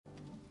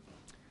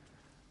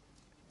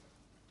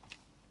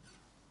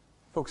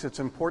Folks, it's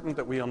important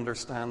that we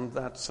understand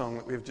that song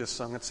that we've just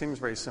sung. It seems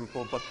very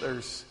simple, but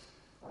there's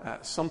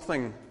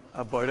something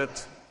about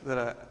it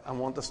that I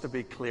want us to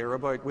be clear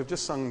about. We've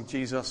just sung,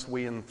 Jesus,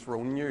 we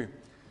enthrone you.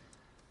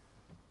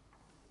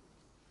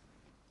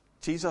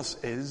 Jesus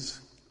is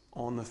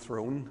on the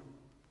throne.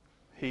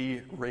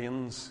 He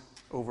reigns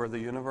over the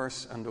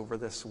universe and over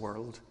this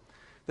world.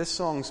 This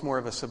song's more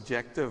of a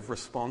subjective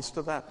response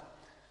to that,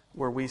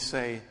 where we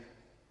say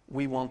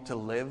we want to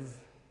live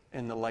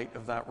in the light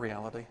of that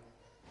reality.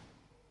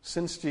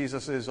 Since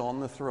Jesus is on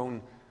the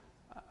throne,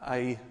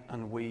 I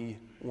and we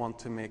want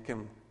to make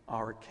him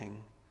our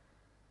King.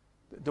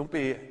 Don't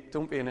be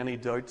in any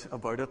doubt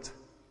about it,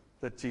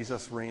 that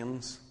Jesus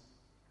reigns.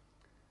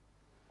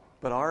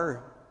 But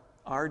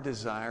our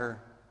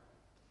desire,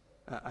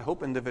 I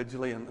hope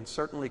individually and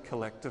certainly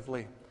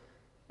collectively,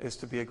 is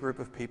to be a group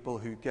of people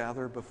who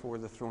gather before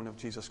the throne of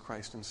Jesus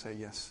Christ and say,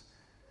 yes,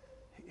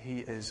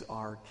 he is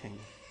our King.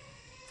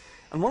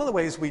 And one of the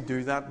ways we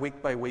do that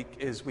week by week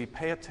is we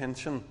pay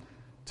attention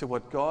to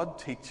what God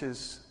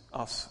teaches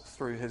us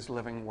through his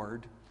living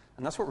word.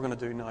 And that's what we're going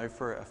to do now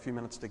for a few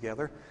minutes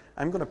together.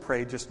 I'm going to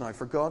pray just now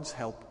for God's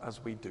help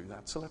as we do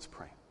that. So let's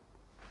pray.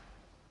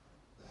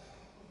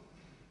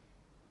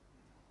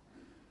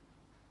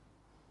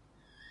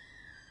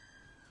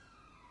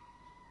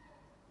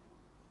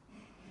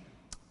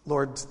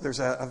 Lord, there's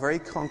a very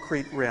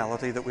concrete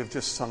reality that we've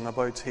just sung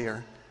about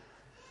here.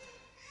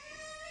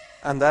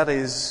 And that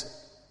is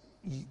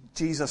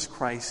Jesus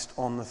Christ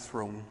on the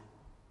throne.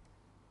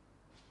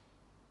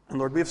 And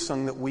Lord, we have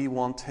sung that we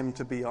want him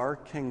to be our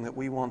King, that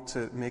we want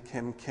to make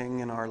him King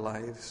in our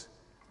lives.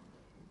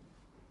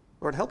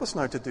 Lord, help us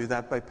now to do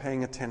that by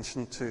paying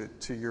attention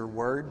to your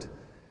word,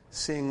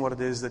 seeing what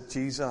it is that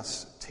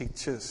Jesus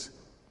teaches,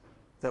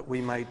 that we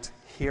might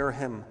hear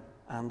him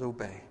and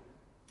obey.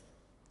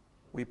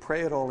 We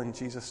pray it all in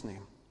Jesus'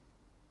 name.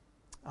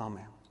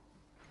 Amen.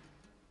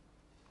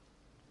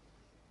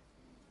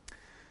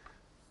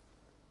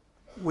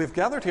 We've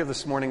gathered here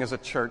this morning as a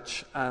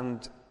church,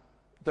 and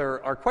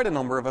there are quite a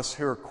number of us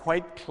who are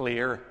quite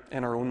clear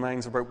in our own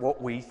minds about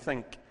what we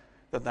think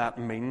that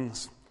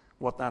means,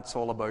 what that's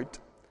all about.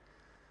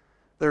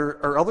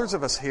 There are others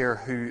of us here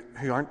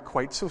who aren't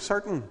quite so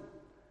certain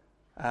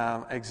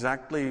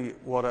exactly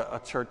what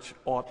a church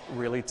ought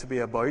really to be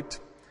about.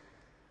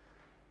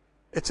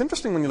 It's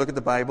interesting when you look at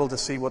the Bible to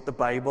see what the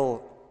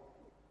Bible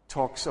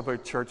talks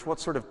about church,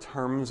 what sort of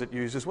terms it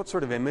uses, what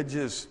sort of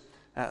images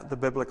the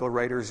biblical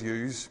writers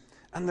use.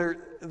 And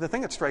the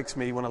thing that strikes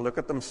me when I look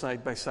at them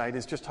side by side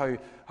is just how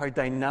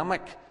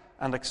dynamic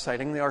and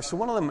exciting they are. So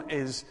one of them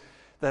is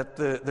that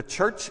the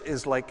church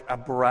is like a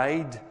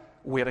bride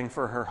waiting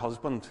for her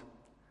husband.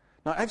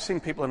 Now, I've seen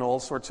people in all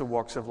sorts of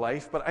walks of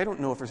life, but I don't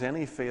know if there's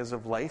any phase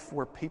of life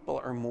where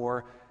people are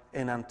more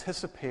in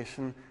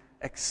anticipation,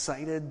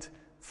 excited,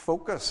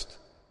 focused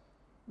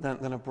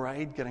than a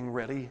bride getting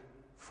ready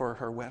for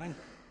her wedding.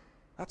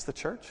 That's the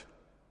church.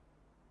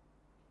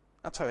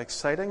 That's how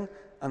exciting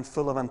and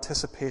full of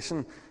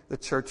anticipation the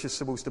church is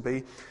supposed to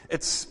be.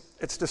 It's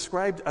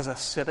described as a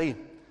city,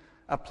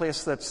 a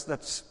place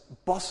that's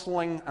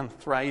bustling and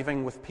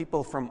thriving with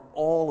people from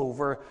all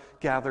over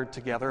gathered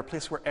together, a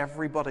place where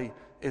everybody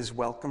is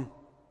welcome.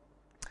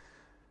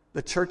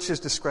 The church is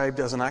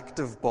described as an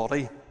active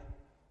body.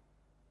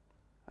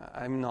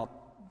 I'm not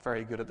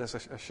very good at this.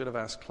 I should have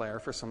asked Claire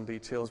for some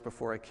details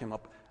before I came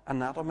up.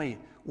 Anatomy.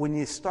 When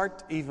you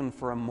start even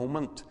for a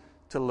moment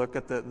to look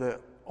at the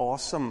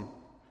awesome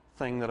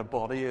thing that a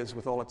body is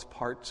with all its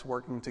parts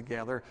working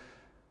together,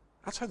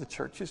 that's how the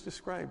church is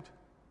described.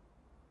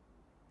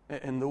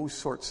 In those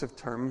sorts of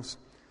terms.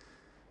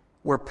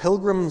 We're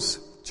pilgrims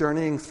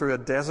journeying through a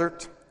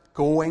desert,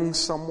 going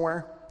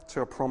somewhere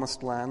to a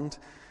promised land.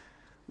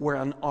 We're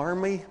an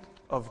army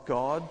of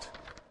God.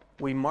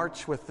 We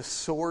march with the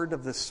sword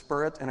of the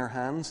Spirit in our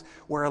hands.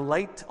 We're a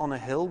light on a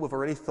hill. We've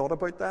already thought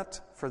about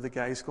that for the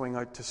guys going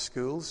out to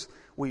schools.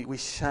 We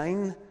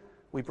shine.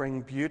 We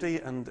bring beauty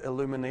and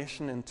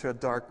illumination into a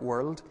dark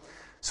world.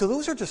 So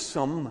those are just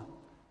some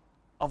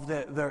of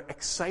the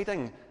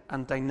exciting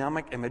and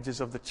dynamic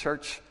images of the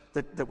church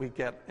that we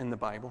get in the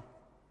Bible.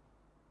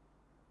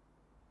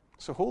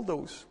 So hold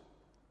those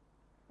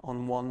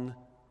on one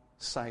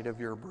side of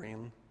your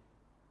brain.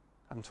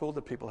 I'm told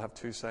that people have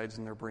two sides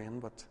in their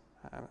brain, but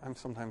I'm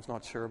sometimes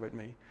not sure about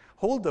me.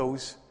 Hold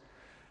those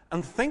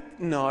and think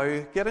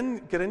now, get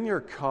in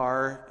your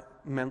car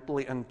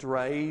mentally and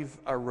drive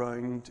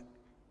around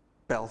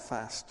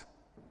Belfast.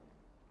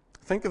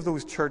 Think of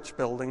those church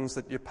buildings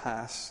that you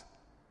pass.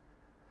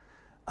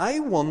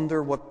 I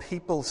wonder what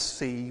people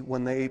see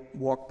when they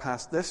walk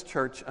past this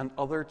church and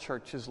other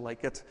churches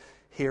like it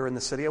here in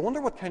the city. I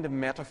wonder what kind of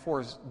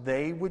metaphors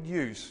they would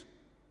use.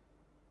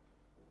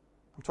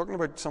 I'm talking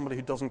about somebody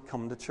who doesn't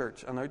come to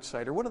church, an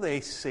outsider. What do they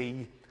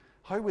see?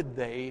 How would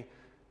they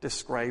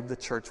describe the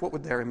church? What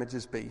would their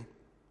images be?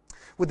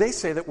 Would they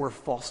say that we're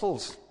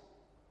fossils?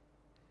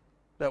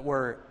 That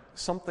we're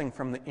something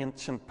from the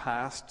ancient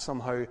past,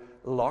 somehow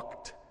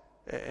locked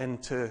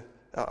into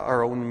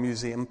our own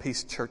museum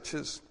piece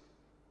churches?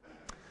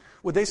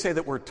 Would they say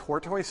that we're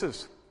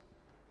tortoises,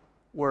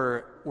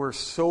 we're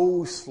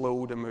so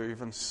slow to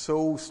move and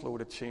so slow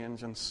to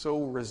change and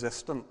so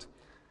resistant.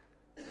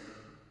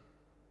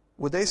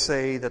 Would they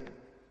say that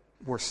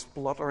we're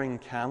spluttering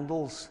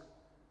candles?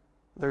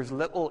 There's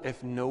little,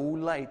 if no,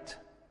 light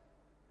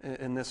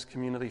in this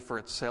community for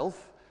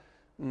itself,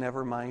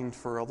 never mind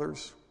for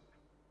others.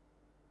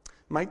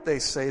 Might they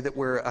say that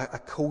we're a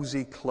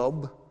cozy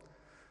club,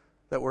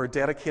 that we're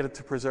dedicated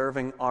to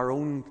preserving our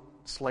own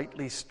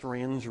slightly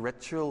strange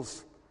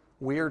rituals,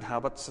 weird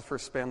habits for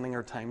spending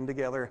our time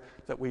together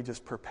that we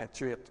just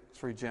perpetuate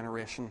through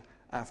generation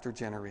after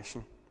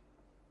generation?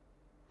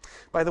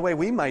 By the way,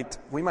 we might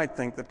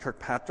think that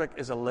Kirkpatrick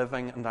is a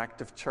living and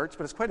active church,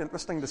 but it's quite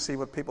interesting to see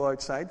what people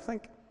outside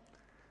think.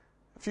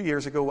 A few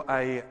years ago,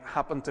 I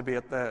happened to be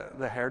at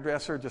the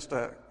hairdresser just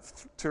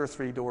 2 or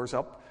 3 doors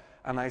up,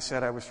 and I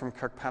said I was from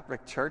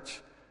Kirkpatrick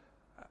Church,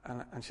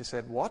 and she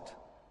said, "What?"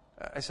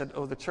 I said,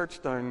 "Oh, the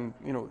church down,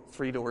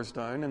 3 doors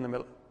down in the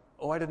middle."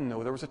 "Oh, I didn't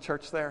know there was a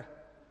church there."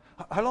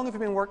 "How long have you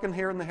been working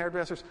here in the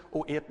hairdressers?"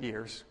 "Oh, 8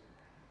 years."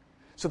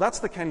 So that's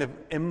the kind of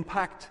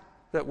impact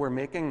that we're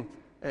making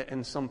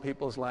in some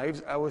people's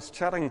lives. I was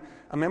chatting,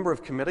 a member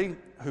of committee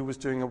who was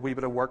doing a wee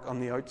bit of work on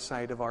the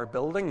outside of our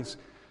buildings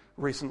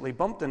recently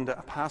bumped into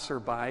a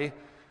passerby,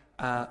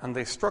 and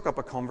they struck up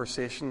a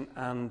conversation,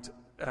 and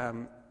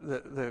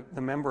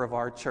the member of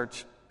our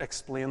church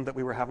explained that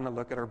we were having a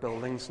look at our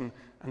buildings, and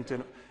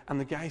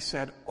the guy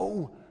said,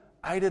 "Oh,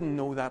 I didn't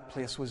know that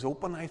place was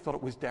open. I thought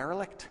it was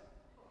derelict."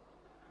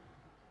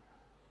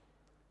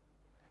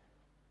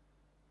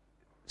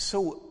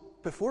 So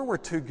before we're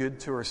too good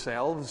to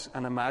ourselves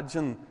and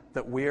imagine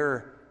that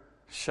we're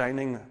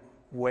shining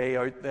way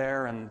out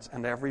there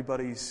and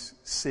everybody's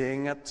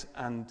seeing it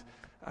and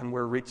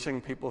we're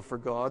reaching people for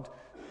God,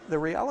 the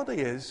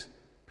reality is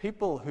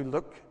people who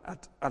look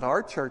at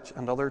our church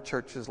and other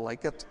churches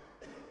like it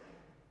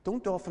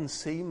don't often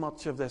see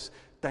much of this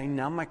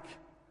dynamic,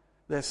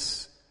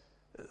 this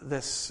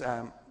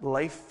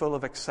life full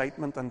of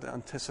excitement and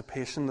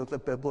anticipation that the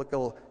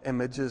biblical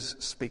images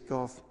speak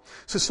of.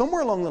 So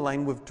somewhere along the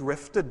line we've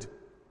drifted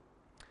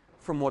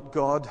from what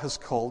God has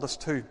called us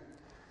to.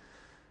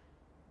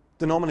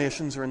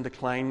 Denominations are in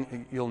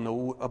decline. You'll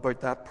know about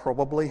that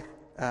probably.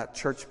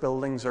 Church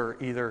buildings are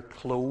either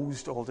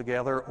closed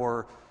altogether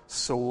or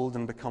sold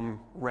and become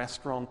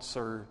restaurants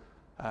or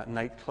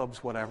nightclubs,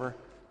 whatever.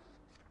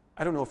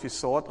 I don't know if you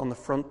saw it on the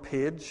front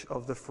page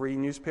of the Free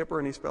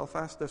newspaper in East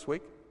Belfast this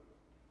week.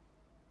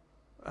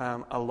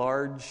 A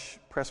large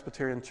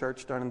Presbyterian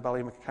church down in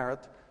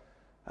Ballymaccarrett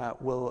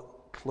will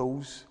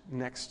close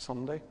next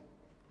Sunday.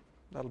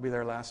 That'll be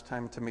their last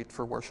time to meet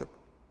for worship.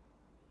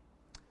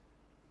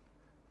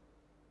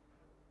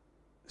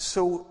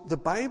 So the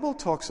Bible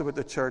talks about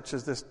the church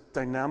as this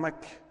dynamic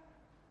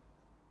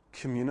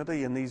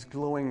community in these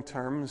glowing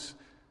terms,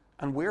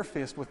 and we're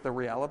faced with the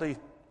reality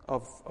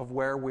of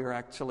where we're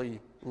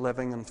actually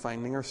living and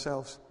finding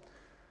ourselves.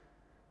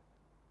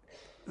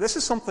 This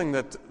is something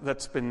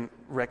that's been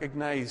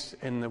recognized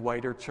in the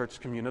wider church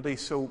community.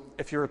 So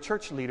if you're a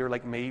church leader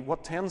like me,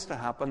 what tends to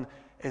happen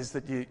is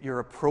that you're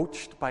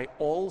approached by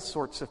all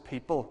sorts of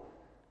people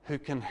who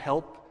can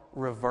help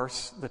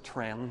reverse the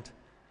trend.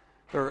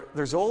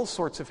 There's all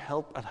sorts of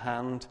help at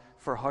hand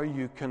for how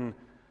you can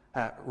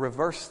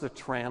reverse the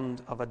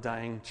trend of a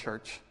dying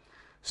church.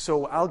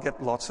 So I'll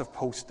get lots of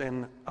posts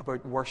in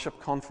about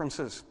worship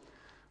conferences,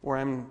 where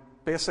I'm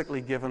basically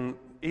given,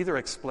 either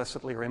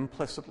explicitly or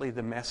implicitly,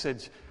 the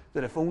message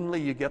that if only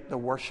you get the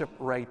worship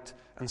right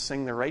and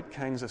sing the right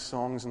kinds of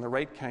songs in the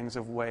right kinds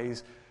of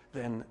ways,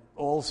 then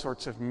all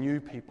sorts of new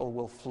people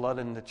will flood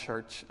into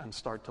church and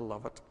start to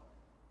love it.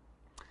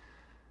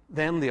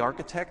 Then the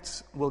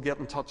architects will get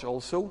in touch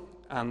also,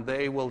 and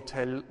they will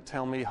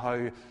tell me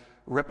how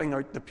ripping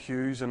out the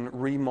pews and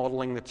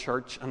remodeling the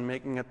church and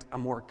making it a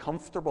more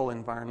comfortable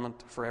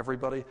environment for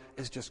everybody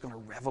is just going to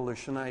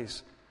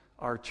revolutionize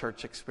our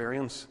church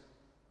experience.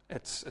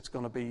 It's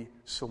going to be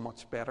so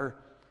much better.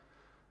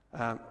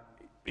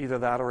 Either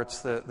that or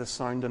it's the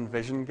sound and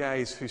vision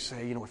guys who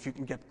say, if you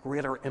can get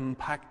greater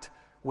impact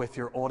with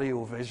your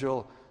audio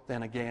visual,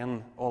 then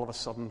again, all of a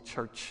sudden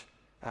church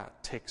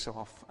takes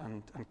off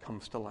and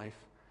comes to life.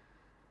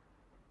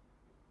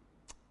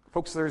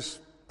 Folks, there's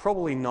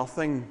probably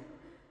nothing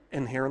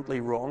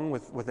inherently wrong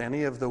with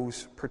any of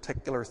those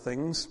particular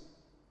things.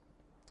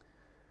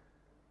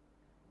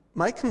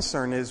 My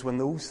concern is when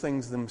those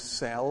things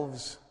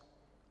themselves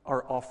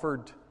are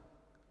offered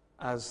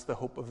as the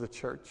hope of the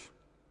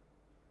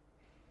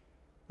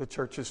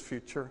church's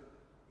future.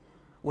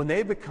 When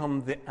they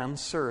become the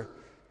answer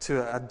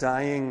to a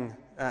dying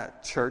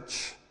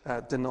church,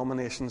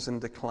 denominations in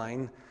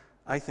decline,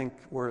 I think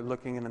we're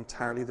looking in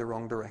entirely the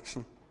wrong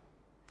direction.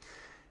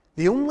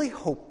 The only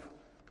hope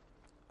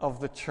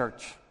of the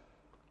church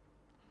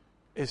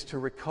is to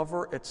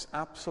recover its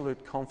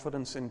absolute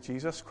confidence in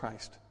Jesus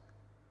Christ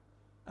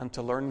and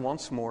to learn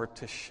once more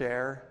to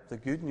share the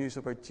good news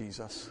about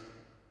Jesus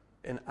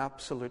in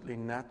absolutely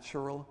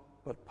natural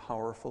but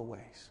powerful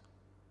ways.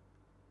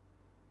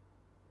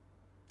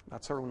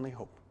 That's our only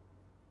hope.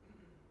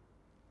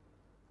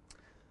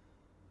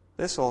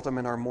 This autumn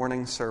in our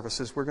morning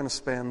services, we're going to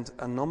spend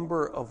a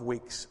number of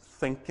weeks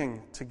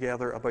thinking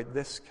together about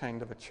this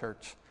kind of a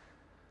church.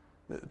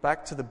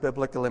 Back to the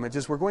biblical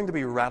images, we're going to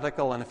be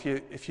radical, and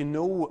if you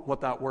know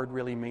what that word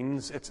really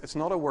means, it's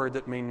not a word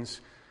that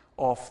means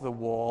off the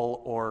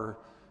wall or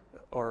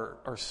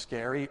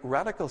scary.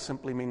 Radical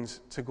simply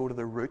means to go to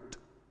the root.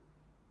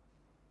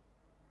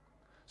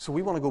 So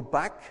we want to go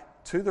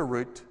back to the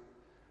root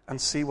and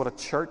see what a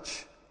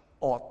church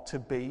ought to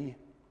be.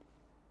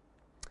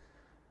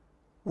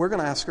 We're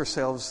going to ask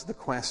ourselves the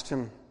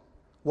question,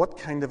 what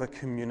kind of a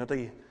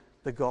community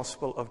the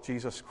gospel of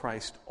Jesus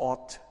Christ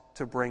ought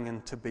to bring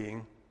into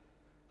being?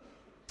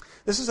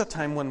 This is a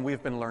time when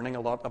we've been learning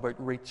a lot about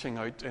reaching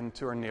out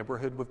into our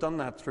neighbourhood. We've done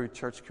that through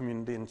Church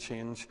Community and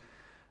Change.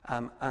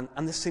 And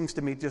this seems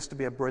to me just to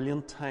be a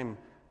brilliant time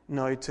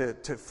now to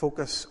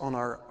focus on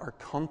our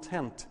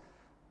content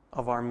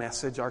of our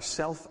message, our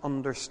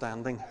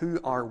self-understanding. Who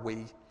are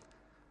we?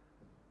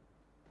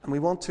 And we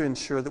want to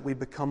ensure that we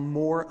become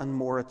more and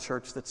more a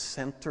church that's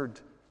centered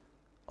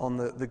on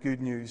the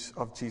good news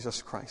of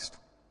Jesus Christ.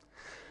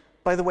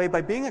 By the way,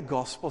 by being a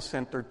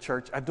gospel-centered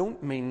church, I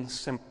don't mean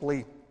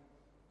simply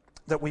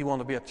that we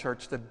want to be a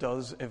church that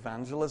does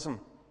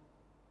evangelism.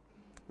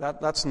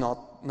 That's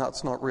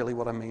not really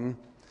what I mean.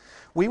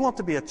 We want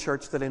to be a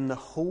church that in the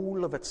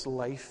whole of its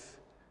life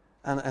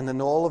and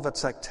in all of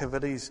its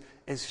activities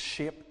is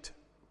shaped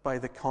by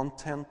the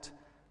content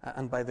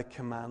and by the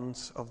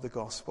commands of the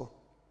gospel.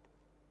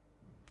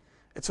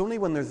 It's only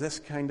when there's this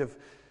kind of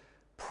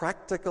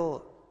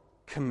practical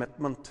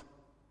commitment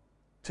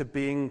to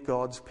being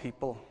God's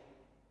people,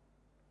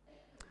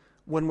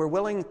 when we're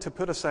willing to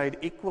put aside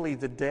equally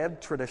the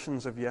dead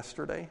traditions of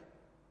yesterday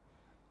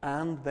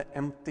and the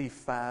empty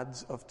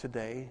fads of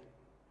today,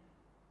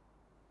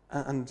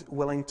 and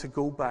willing to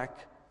go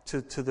back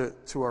to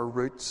our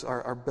roots,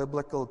 our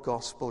biblical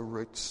gospel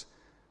roots,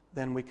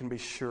 then we can be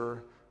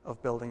sure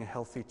of building a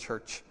healthy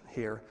church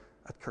here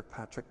at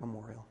Kirkpatrick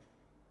Memorial.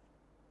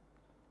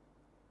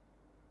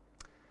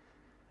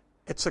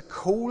 It's a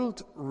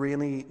cold,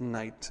 rainy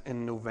night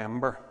in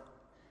November,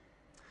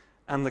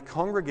 and the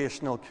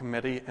Congregational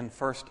Committee in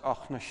First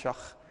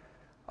Auchnashach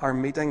are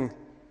meeting,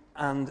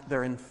 and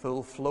they're in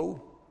full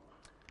flow.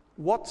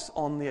 What's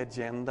on the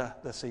agenda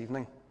this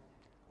evening?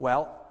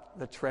 Well,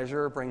 the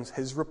treasurer brings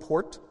his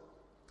report,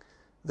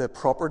 the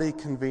property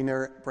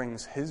convener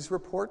brings his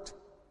report,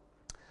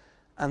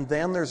 and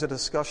then there's a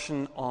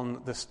discussion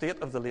on the state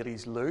of the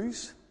ladies'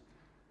 loos,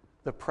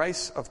 the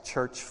price of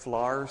church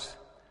flowers,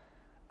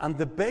 and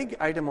the big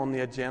item on the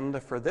agenda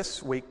for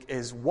this week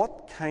is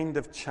what kind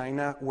of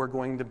china we're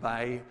going to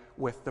buy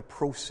with the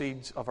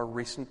proceeds of a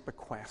recent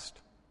bequest.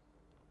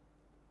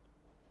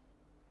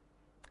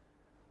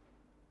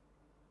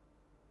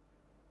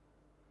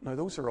 Now,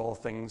 those are all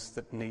things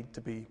that need to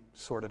be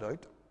sorted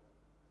out.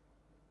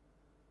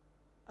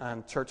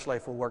 And church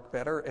life will work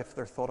better if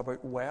they're thought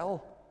about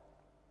well.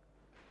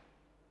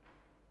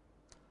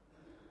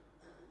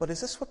 But is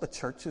this what the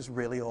church is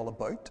really all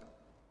about?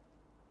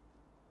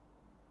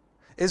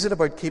 Is it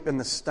about keeping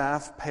the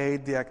staff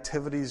paid, the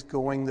activities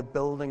going, the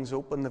buildings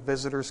open, the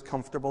visitors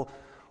comfortable?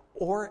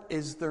 Or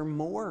is there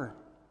more?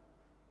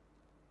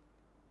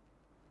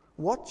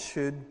 What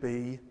should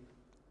be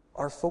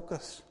our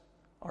focus,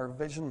 our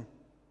vision,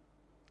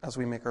 as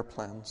we make our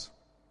plans?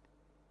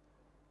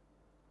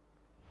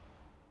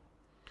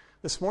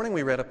 This morning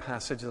we read a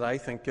passage that I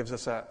think gives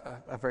us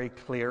a very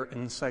clear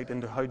insight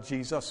into how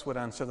Jesus would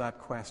answer that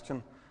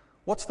question.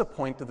 What's the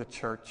point of the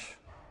church?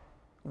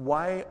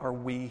 Why are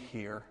we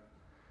here?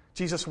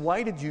 Jesus,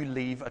 why did you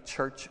leave a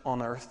church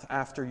on earth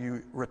after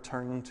you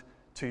returned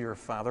to your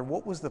Father?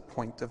 What was the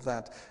point of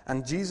that?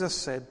 And Jesus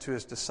said to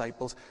his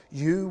disciples,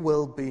 "You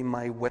will be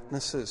my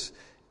witnesses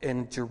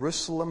in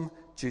Jerusalem,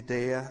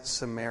 Judea,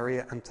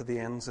 Samaria, and to the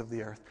ends of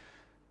the earth."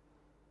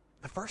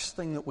 The first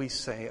thing that we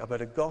say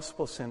about a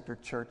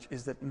gospel-centered church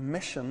is that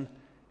mission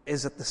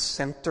is at the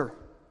center.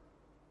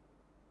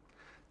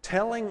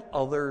 Telling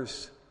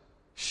others,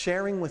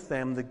 sharing with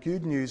them the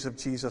good news of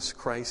Jesus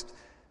Christ,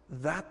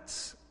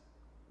 that's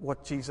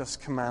what Jesus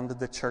commanded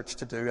the church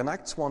to do. And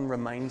Acts 1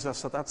 reminds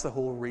us that that's the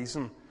whole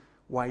reason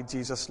why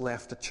Jesus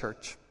left the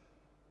church.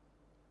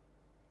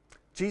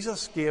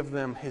 Jesus gave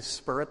them his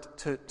Spirit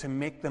to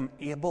make them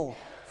able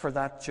for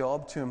that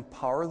job, to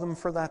empower them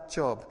for that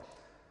job.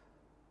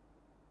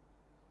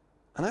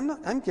 And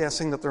I'm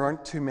guessing that there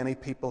aren't too many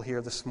people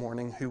here this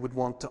morning who would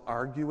want to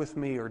argue with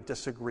me or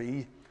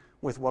disagree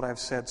with what I've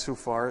said so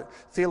far.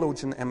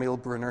 Theologian Emil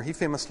Brunner, he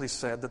famously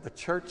said that the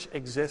church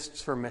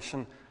exists for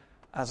mission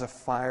as a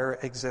fire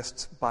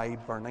exists by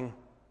burning.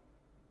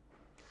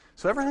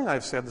 So everything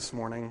I've said this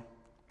morning,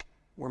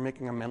 we're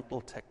making a mental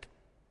tick.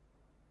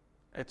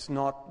 It's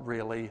not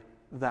really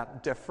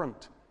that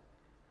different.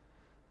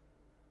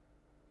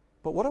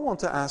 But what I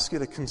want to ask you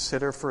to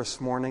consider for this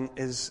morning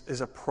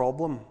is a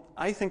problem.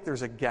 I think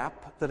there's a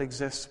gap that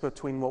exists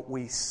between what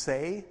we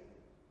say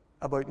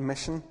about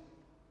mission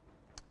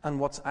and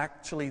what's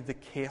actually the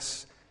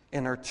case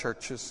in our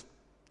churches.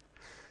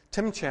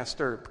 Tim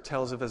Chester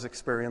tells of his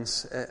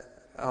experience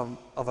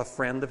of a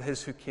friend of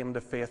his who came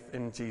to faith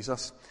in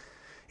Jesus.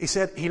 He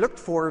said he looked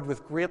forward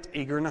with great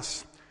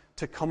eagerness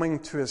to coming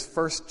to his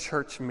first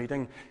church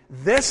meeting.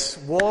 This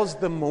was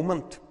the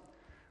moment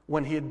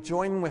when he had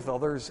joined with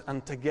others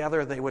and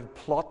together they would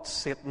plot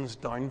Satan's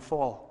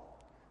downfall.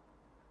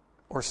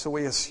 Or so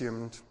he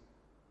assumed.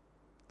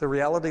 The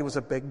reality was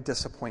a big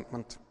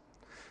disappointment.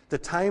 The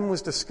time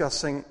was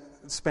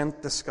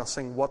spent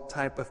discussing what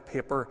type of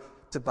paper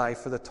to buy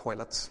for the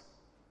toilets.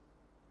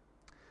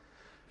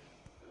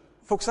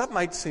 Folks, that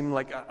might seem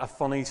like a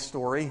funny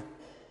story,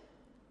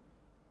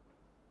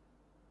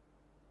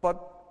 but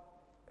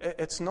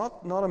it's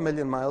not a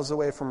million miles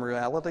away from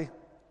reality.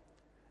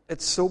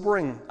 It's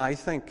sobering, I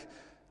think,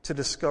 to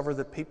discover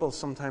that people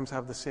sometimes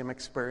have the same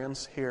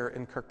experience here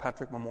in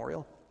Kirkpatrick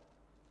Memorial.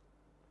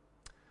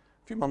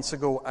 A few months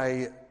ago,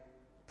 I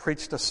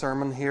preached a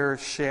sermon here,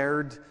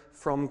 shared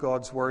from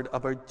God's Word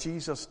about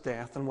Jesus'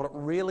 death and what it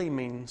really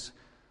means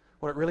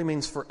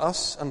for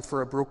us and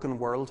for a broken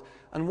world.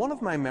 And one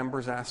of my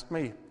members asked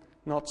me,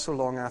 not so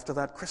long after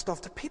that,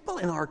 Christoph, do people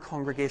in our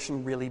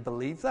congregation really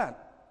believe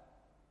that?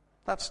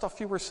 That stuff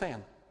you were saying?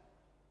 And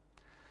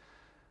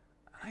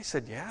I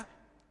said, yeah.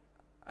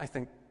 I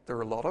think there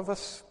are a lot of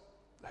us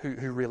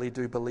who really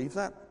do believe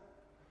that.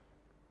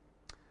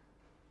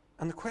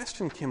 And the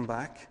question came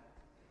back,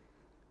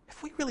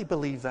 if we really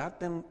believe that,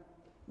 then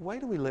why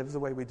do we live the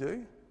way we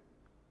do?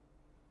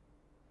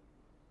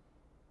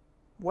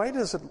 Why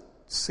does it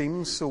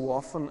seem so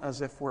often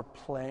as if we're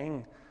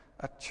playing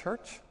at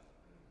church?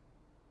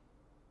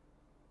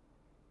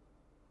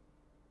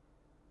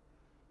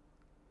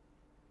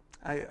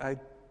 I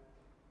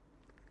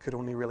could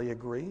only really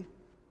agree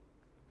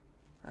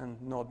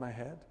and nod my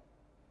head.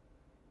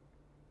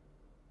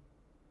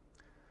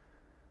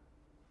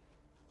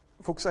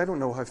 Folks, I don't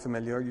know how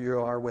familiar you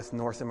are with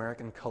North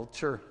American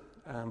culture,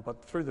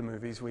 but through the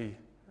movies we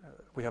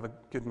have a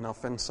good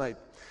enough insight.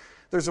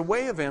 There's a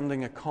way of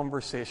ending a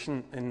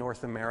conversation in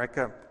North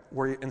America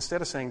where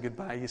instead of saying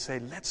goodbye, you say,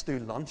 let's do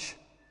lunch.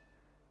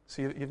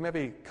 So you've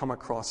maybe come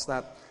across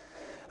that.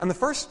 And the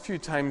first few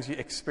times you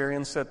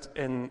experience it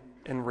in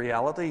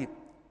reality,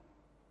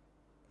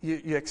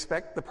 you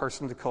expect the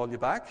person to call you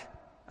back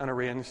and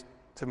arrange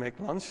to make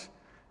lunch.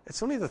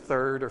 It's only the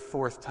third or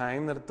fourth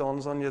time that it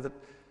dawns on you that,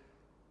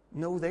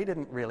 no, they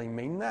didn't really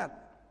mean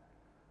that.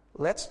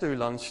 Let's do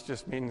lunch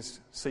just means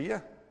see ya.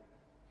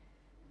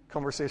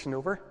 Conversation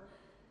over.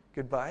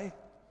 Goodbye.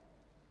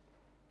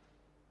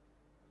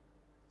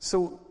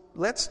 So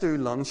let's do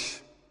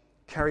lunch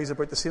carries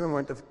about the same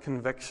amount of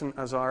conviction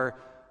as our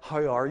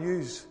how are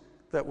yous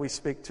that we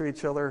speak to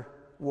each other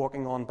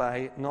walking on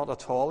by, not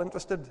at all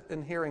interested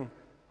in hearing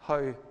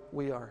how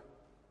we are.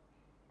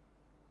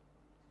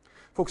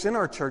 Folks, in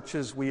our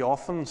churches we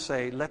often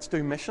say, let's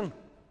do mission.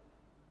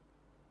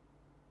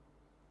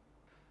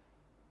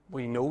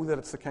 We know that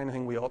it's the kind of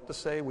thing we ought to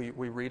say. We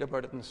read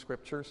about it in the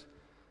Scriptures.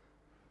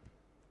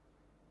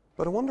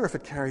 But I wonder if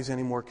it carries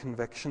any more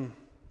conviction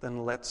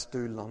than let's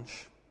do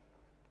lunch.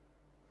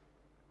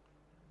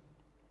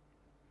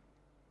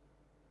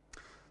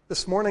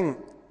 This morning,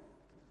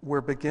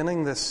 we're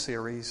beginning this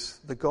series,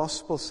 The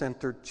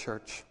Gospel-Centered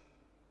Church.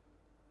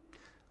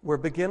 We're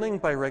beginning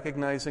by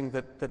recognizing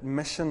that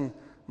mission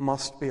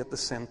must be at the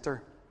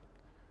center.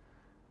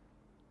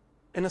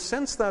 In a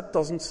sense, that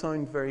doesn't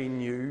sound very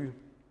new,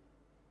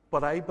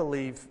 but I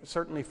believe,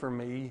 certainly for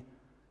me,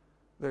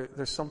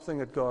 there's something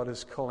that God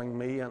is calling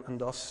me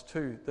and us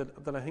to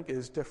that I think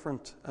is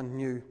different and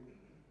new.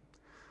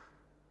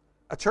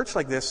 A church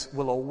like this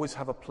will always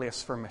have a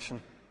place for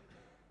mission.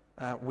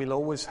 We'll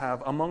always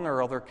have, among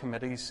our other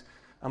committees,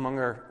 among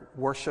our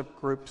worship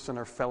groups and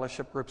our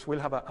fellowship groups, we'll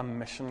have a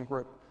mission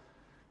group.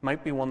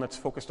 Might be one that's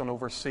focused on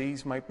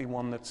overseas, might be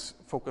one that's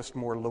focused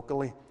more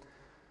locally.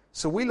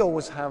 So we'll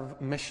always have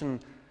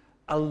mission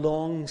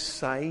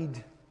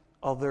alongside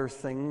other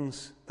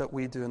things that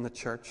we do in the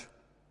church.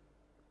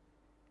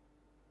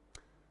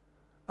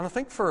 And I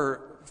think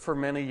for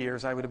many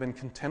years I would have been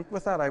content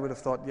with that. I would have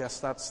thought, yes,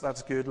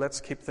 that's good.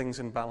 Let's keep things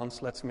in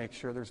balance. Let's make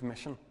sure there's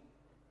mission.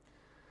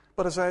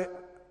 But as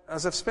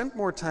I've spent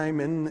more time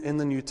in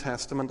the New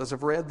Testament, as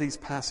I've read these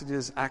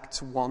passages,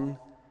 Acts 1,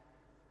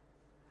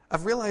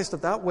 I've realized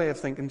that way of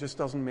thinking just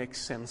doesn't make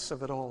sense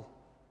of it all.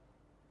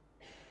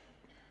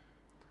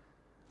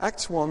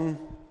 Acts 1,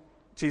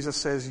 Jesus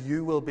says,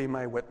 you will be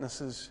my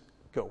witnesses.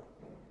 Go.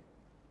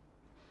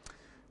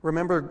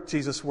 Remember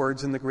Jesus'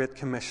 words in the Great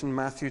Commission,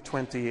 Matthew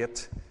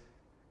 28.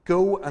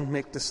 Go and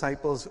make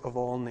disciples of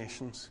all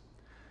nations.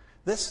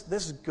 This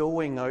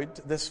going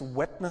out, this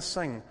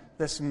witnessing,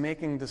 this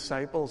making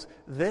disciples,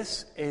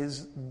 this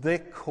is the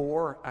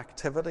core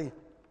activity.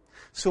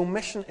 So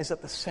mission is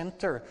at the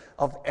center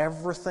of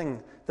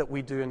everything that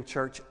we do in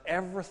church.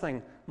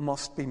 Everything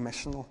must be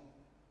missional.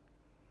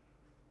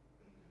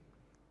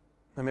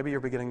 Now maybe you're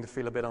beginning to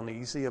feel a bit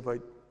uneasy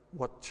about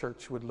what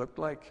church would look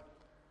like.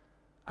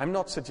 I'm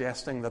not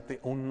suggesting that the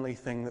only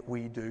thing that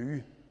we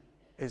do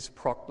is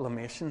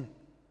proclamation,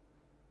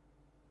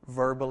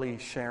 verbally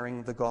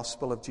sharing the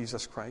gospel of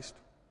Jesus Christ.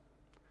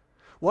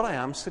 What I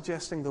am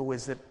suggesting, though,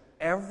 is that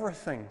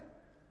everything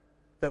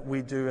that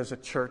we do as a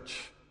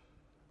church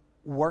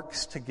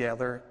works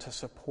together to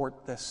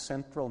support this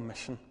central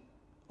mission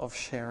of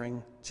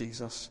sharing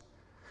Jesus.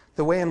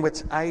 The way in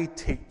which I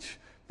teach,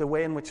 the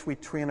way in which we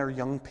train our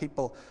young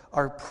people,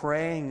 our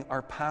praying,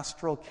 our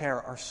pastoral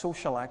care, our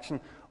social action,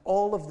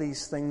 all of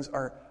these things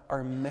are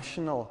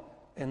missional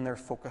in their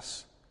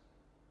focus.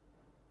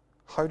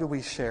 How do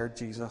we share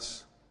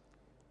Jesus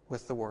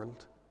with the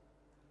world?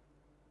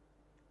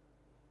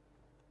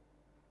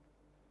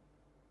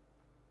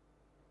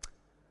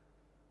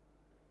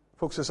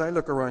 Folks, as I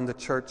look around the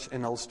church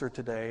in Ulster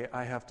today,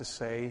 I have to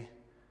say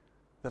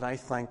that I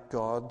thank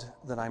God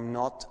that I'm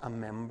not a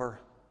member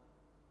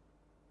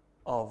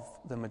of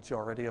the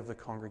majority of the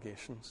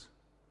congregations.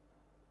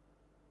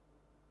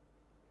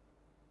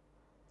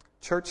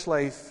 Church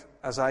life,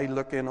 as I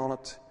look in on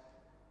it,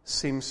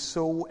 seems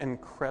so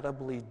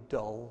incredibly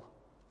dull.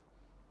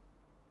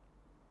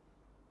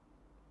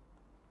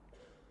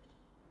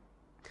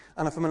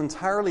 And if I'm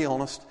entirely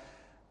honest,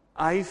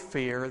 I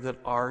fear that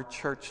our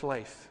church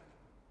life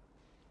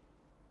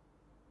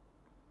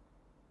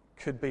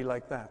could be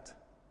like that.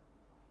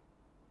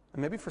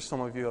 And maybe for some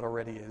of you it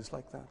already is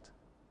like that.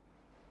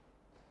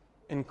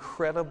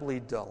 Incredibly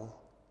dull.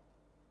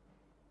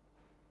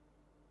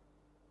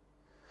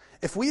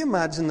 If we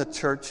imagine the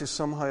church is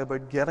somehow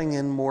about getting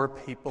in more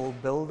people,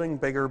 building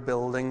bigger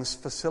buildings,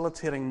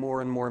 facilitating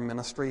more and more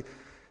ministry,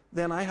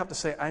 then I have to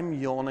say I'm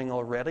yawning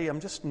already. I'm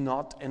just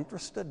not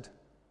interested.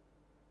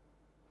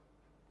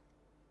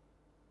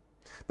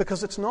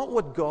 Because it's not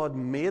what God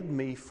made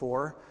me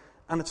for,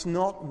 and it's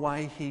not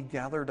why He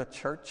gathered a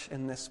church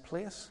in this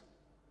place.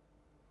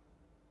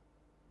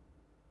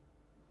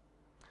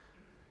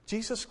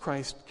 Jesus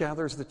Christ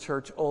gathers the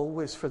church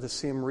always for the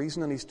same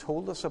reason, and He's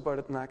told us about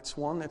it in Acts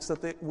 1. It's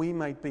that we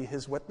might be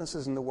His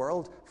witnesses in the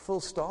world. Full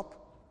stop.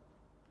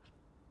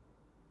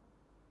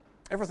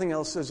 Everything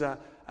else is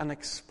an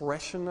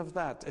expression of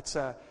that.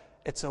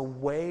 It's a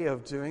way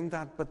of doing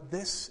that, but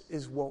this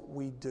is what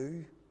we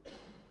do.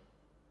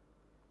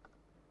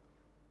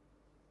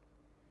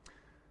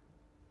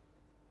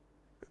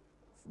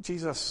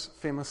 Jesus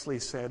famously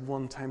said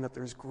one time that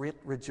there's great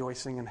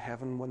rejoicing in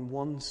heaven when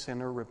one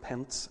sinner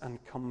repents and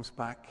comes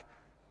back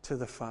to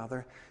the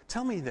Father.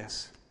 Tell me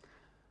this.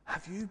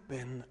 Have you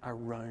been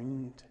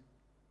around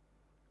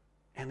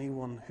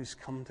anyone who's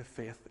come to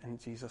faith in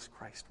Jesus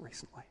Christ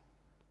recently?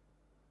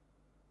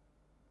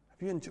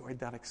 Have you enjoyed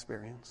that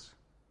experience?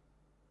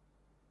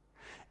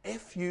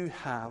 If you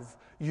have,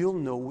 you'll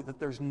know that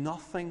there's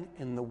nothing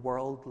in the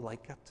world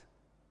like it.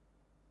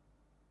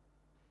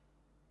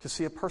 To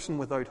see a person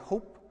without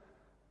hope,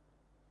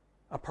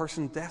 a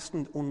person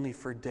destined only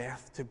for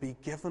death, to be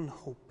given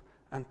hope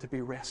and to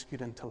be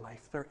rescued into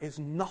life. There is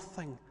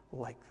nothing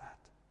like that.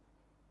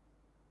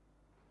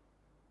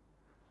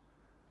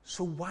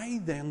 So why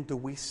then do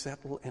we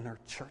settle in our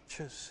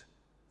churches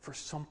for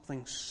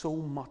something so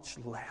much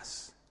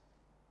less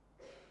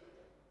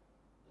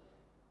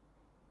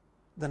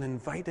than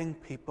inviting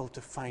people to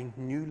find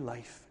new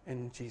life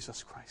in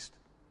Jesus Christ?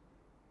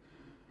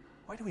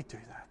 Why do we do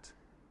that?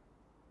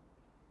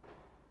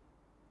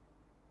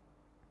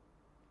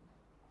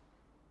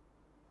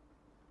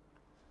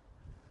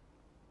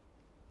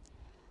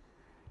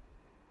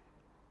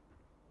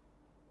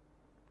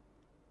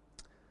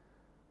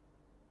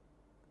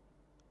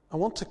 I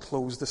want to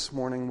close this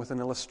morning with an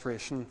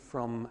illustration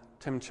from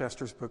Tim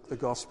Chester's book, The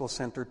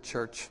Gospel-Centered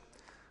Church,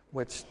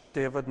 which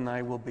David and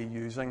I will be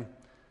using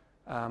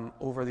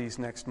over these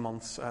next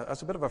months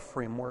as a bit of a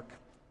framework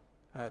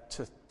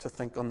to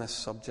think on this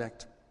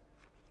subject.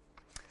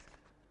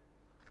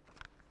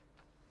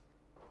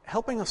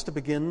 Helping us to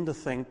begin to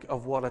think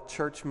of what a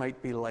church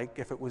might be like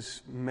if it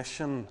was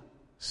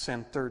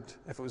mission-centered,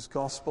 if it was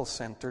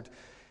gospel-centered.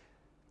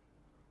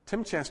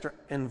 Tim Chester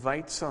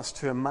invites us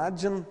to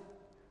imagine.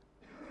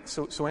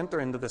 So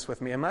enter into this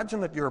with me. Imagine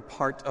that you're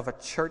part of a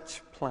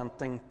church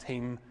planting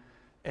team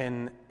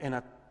in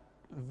a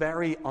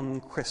very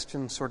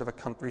unchristian sort of a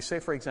country, say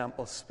for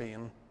example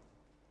Spain.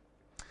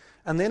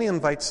 And then he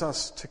invites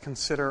us to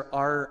consider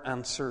our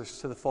answers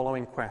to the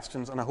following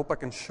questions, and I hope I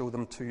can show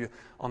them to you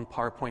on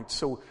PowerPoint.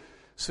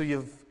 So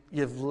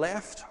you've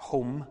left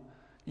home,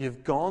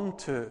 you've gone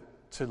to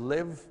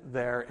live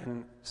there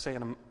in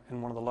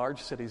one of the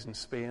large cities in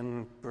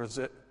Spain,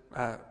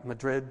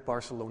 Madrid,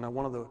 Barcelona,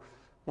 one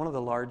of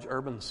the large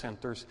urban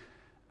centers,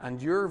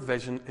 and your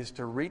vision is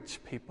to reach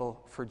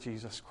people for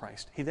Jesus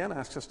Christ. He then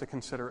asks us to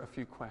consider a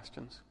few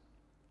questions.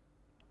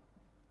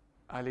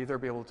 I'll either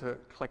be able to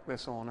click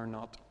this on or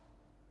not.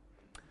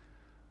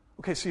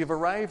 Okay, so you've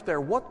arrived there.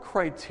 What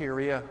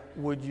criteria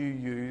would you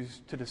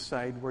use to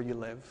decide where you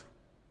live?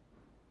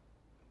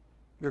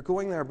 You're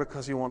going there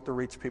because you want to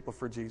reach people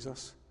for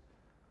Jesus.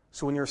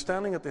 So when you're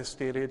standing at the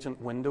estate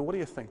agent window, what are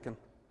you thinking?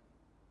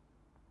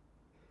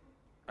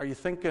 Are you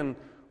thinking,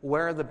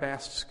 where are the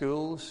best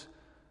schools?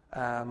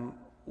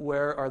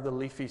 Where are the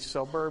leafy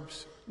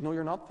suburbs? No,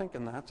 you're not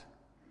thinking that.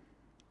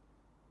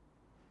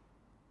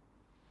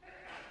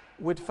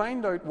 We'd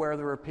find out where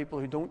there are people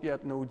who don't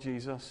yet know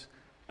Jesus,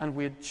 and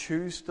we'd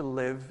choose to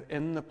live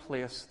in the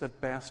place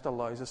that best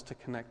allows us to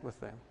connect with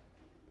them.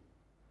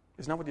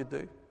 Isn't that what you'd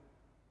do?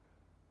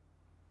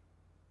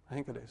 I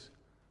think it is.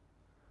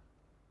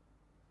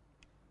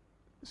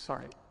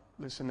 Sorry,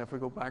 listen, if we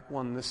go back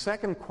one. The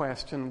second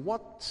question,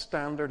 what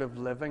standard of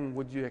living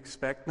would you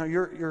expect? Now,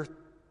 you're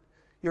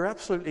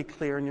absolutely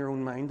clear in your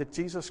own mind that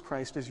Jesus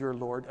Christ is your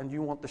Lord and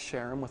you want to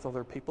share him with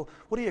other people.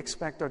 What do you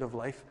expect out of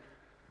life?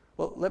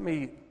 Well, let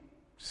me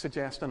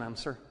suggest an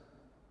answer.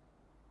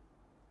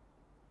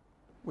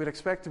 We'd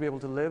expect to be able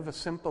to live a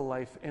simple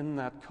life in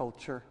that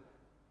culture,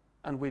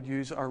 and we'd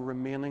use our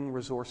remaining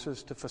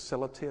resources to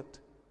facilitate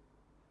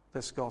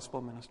this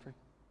gospel ministry.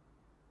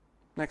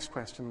 Next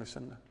question,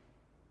 Lucinda.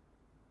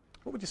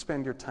 What would you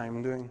spend your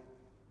time doing?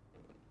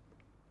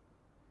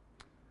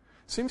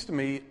 Seems to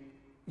me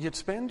you'd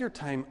spend your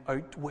time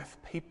out with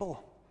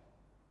people.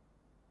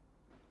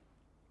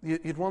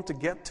 You'd want to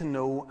get to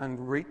know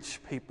and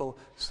reach people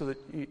so that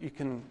you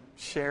can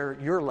share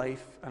your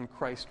life and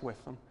Christ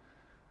with them.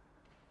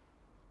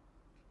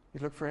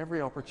 You'd look for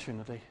every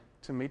opportunity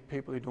to meet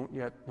people who don't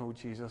yet know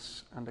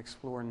Jesus and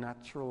explore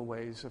natural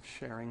ways of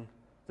sharing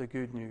the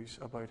good news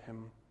about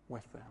him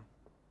with them.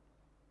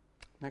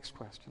 Next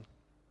question.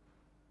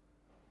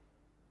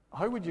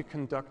 How would you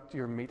conduct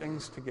your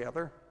meetings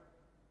together?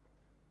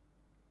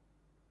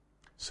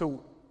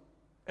 So,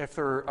 if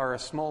there are a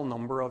small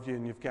number of you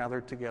and you've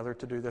gathered together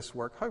to do this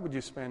work, how would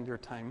you spend your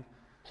time?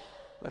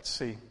 Let's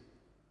see.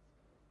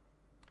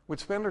 We'd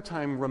spend our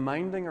time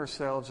reminding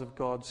ourselves of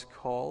God's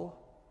call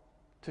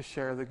to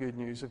share the good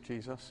news of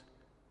Jesus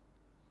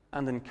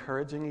and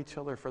encouraging each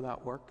other for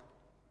that work.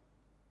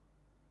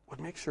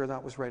 We'd make sure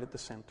that was right at the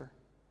center.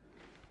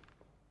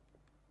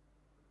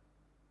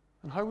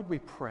 And how would we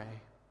pray?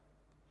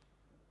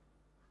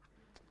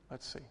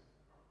 Let's see.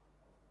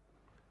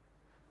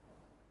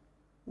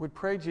 We'd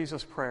pray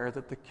Jesus' prayer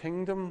that the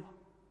kingdom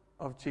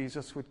of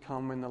Jesus would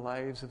come in the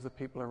lives of the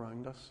people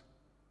around us,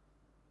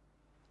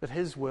 that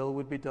his will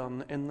would be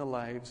done in the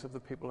lives of the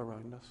people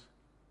around us,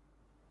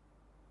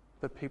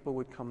 that people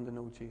would come to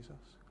know Jesus.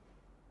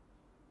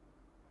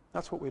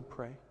 That's what we'd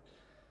pray.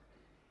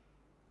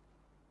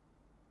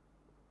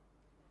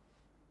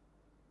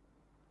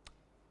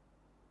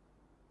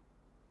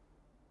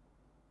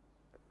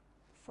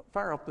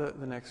 Fire up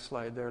the next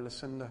slide there,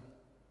 Lucinda.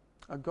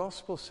 A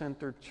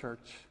gospel-centered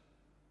church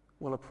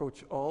will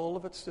approach all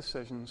of its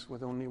decisions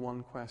with only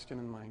one question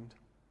in mind.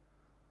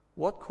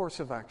 What course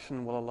of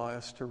action will allow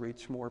us to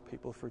reach more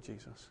people for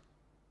Jesus?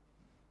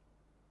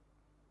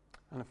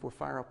 And if we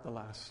fire up the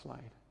last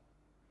slide.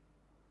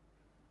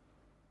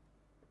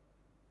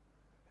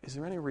 Is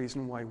there any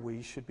reason why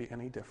we should be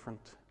any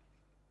different?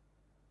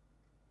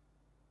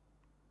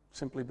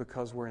 Simply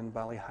because we're in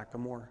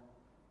Ballyhackamore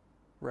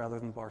rather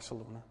than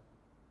Barcelona?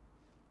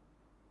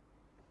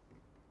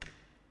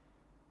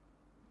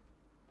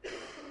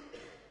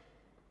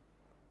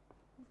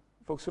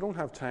 Folks, we don't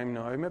have time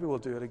now. Maybe we'll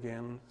do it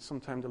again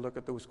sometime to look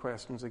at those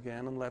questions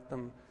again and let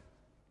them...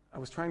 I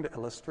was trying to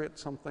illustrate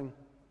something.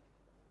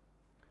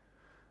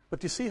 But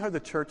do you see how the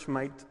church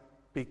might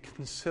be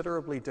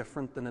considerably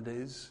different than it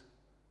is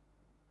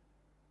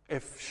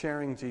if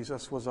sharing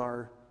Jesus was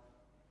our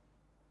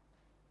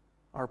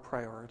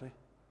priority?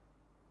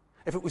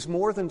 If it was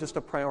more than just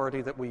a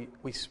priority that we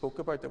spoke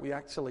about, that we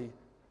actually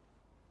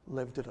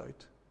lived it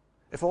out.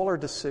 If all our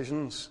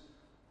decisions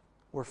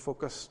were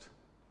focused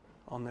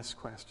on this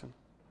question,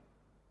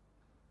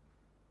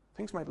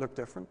 things might look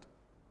different.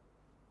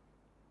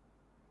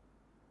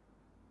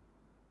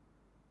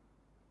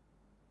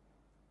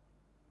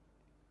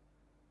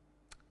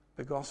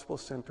 The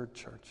gospel-centered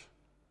church.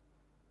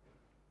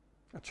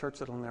 A church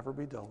that will never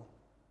be dull.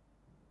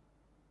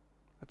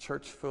 A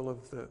church full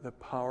of the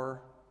power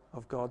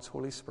of God's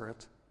Holy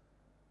Spirit,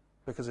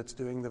 because it's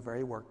doing the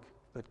very work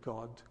that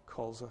God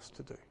calls us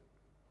to do.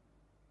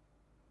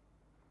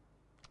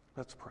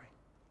 Let's pray.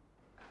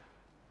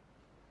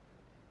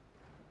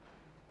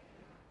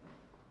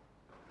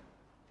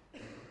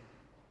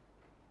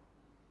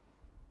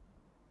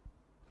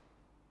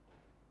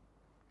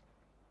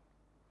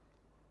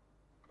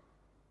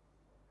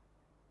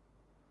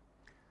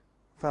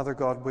 Father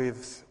God,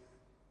 we've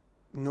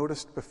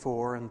noticed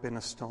before and been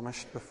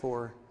astonished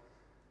before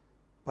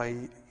by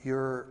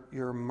your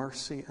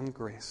mercy and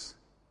grace.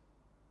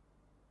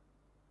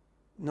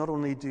 Not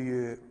only do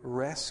you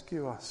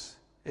rescue us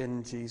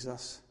in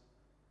Jesus,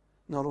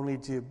 not only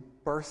do you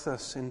birth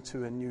us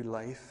into a new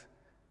life,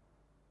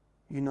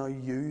 you now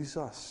use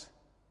us.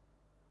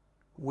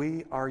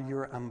 We are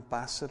your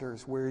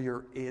ambassadors, we're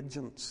your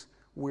agents,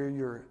 we're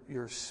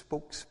your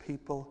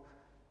spokespeople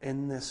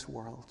in this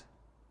world.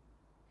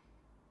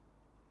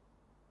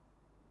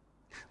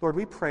 Lord,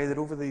 we pray that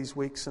over these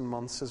weeks and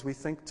months, as we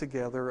think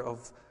together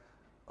of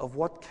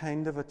what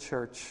kind of a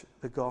church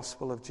the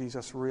gospel of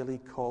Jesus really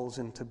calls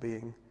into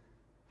being,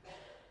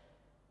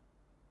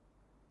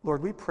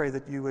 Lord, we pray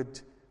that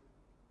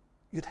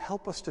you'd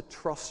help us to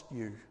trust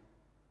you.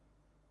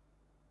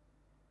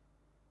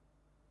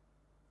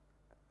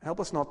 Help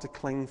us not to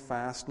cling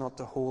fast, not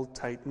to hold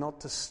tight,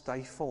 not to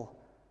stifle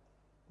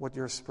what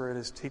your Spirit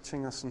is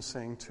teaching us and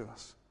saying to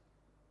us.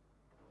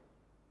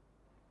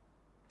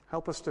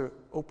 Help us to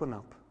open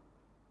up,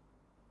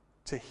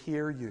 to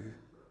hear you,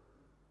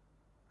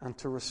 and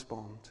to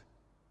respond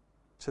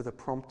to the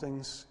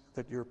promptings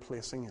that you're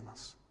placing in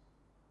us.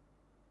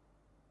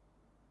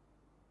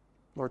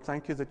 Lord,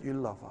 thank you that you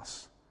love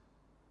us.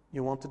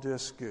 You want to do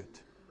us good.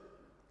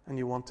 And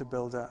you want to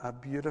build a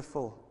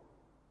beautiful,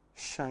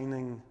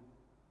 shining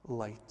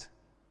light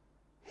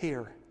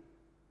here.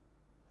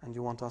 And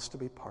you want us to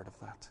be part of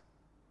that.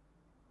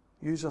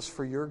 Use us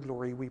for your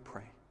glory, we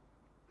pray.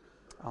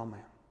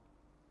 Amen.